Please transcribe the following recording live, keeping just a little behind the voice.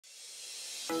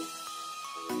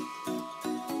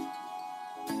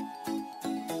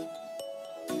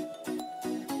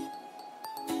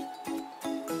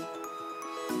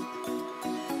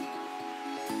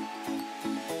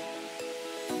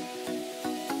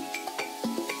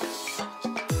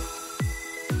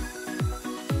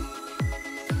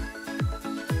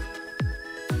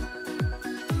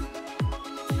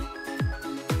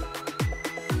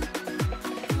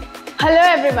Hello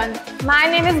everyone, my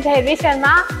name is Bhairavi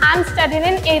Sharma. I am studying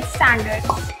in 8th standard.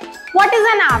 What is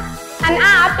an app? An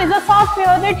app is a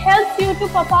software that helps you to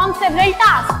perform several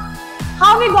tasks.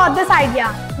 How we got this idea?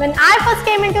 When I first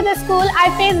came into the school, I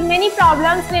faced many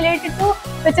problems related to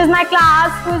which is my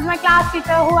class, who is my class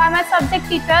teacher, who are my subject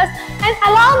teachers, and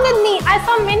along with me, I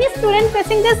saw many students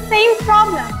facing the same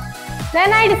problem. Then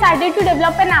I decided to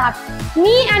develop an app.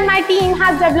 Me and my team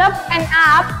has developed an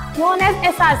app known as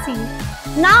SRC.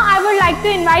 Now I would like to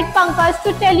invite Pankaj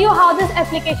to tell you how this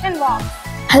application works.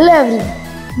 Hello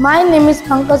everyone, my name is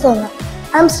Pankaj Saroya.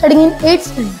 I am studying in 8th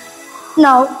standard.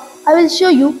 Now I will show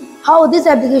you how this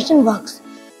application works.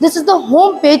 This is the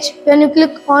home page. When you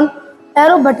click on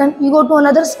arrow button, you go to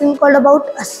another screen called About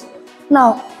Us.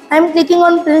 Now I am clicking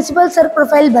on Principal Sir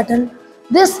Profile button.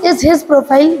 This is his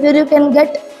profile where you can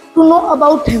get to know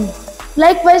about him.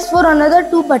 Likewise for another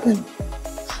two buttons.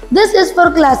 This is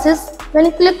for classes. When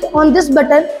you click on this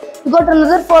button, you got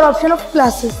another 4 options of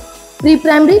classes: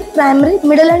 pre-primary, primary,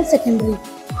 middle and secondary.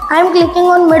 I am clicking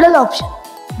on middle option.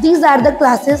 These are the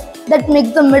classes that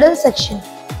make the middle section.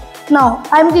 Now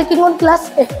I am clicking on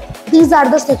class 8. These are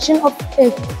the section of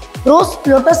 8. Rose,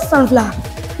 lotus, sunflower.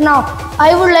 Now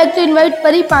I would like to invite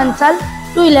Pari Panchal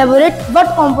to elaborate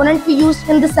what component we use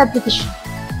in this application.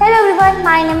 Hello everyone,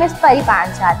 my name is Pari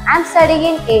Panchal. I am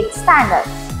studying in 8th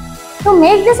standard. To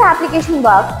make this application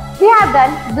work, we have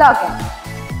done blogging.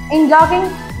 In blogging,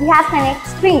 we have connected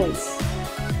screens.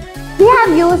 We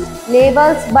have used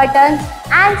labels, buttons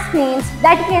and screens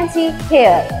that you can see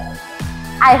here.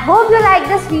 I hope you like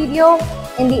this video.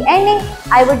 In the ending,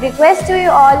 I would request to you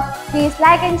all, please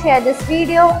like and share this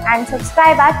video and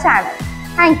subscribe our channel.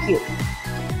 Thank you.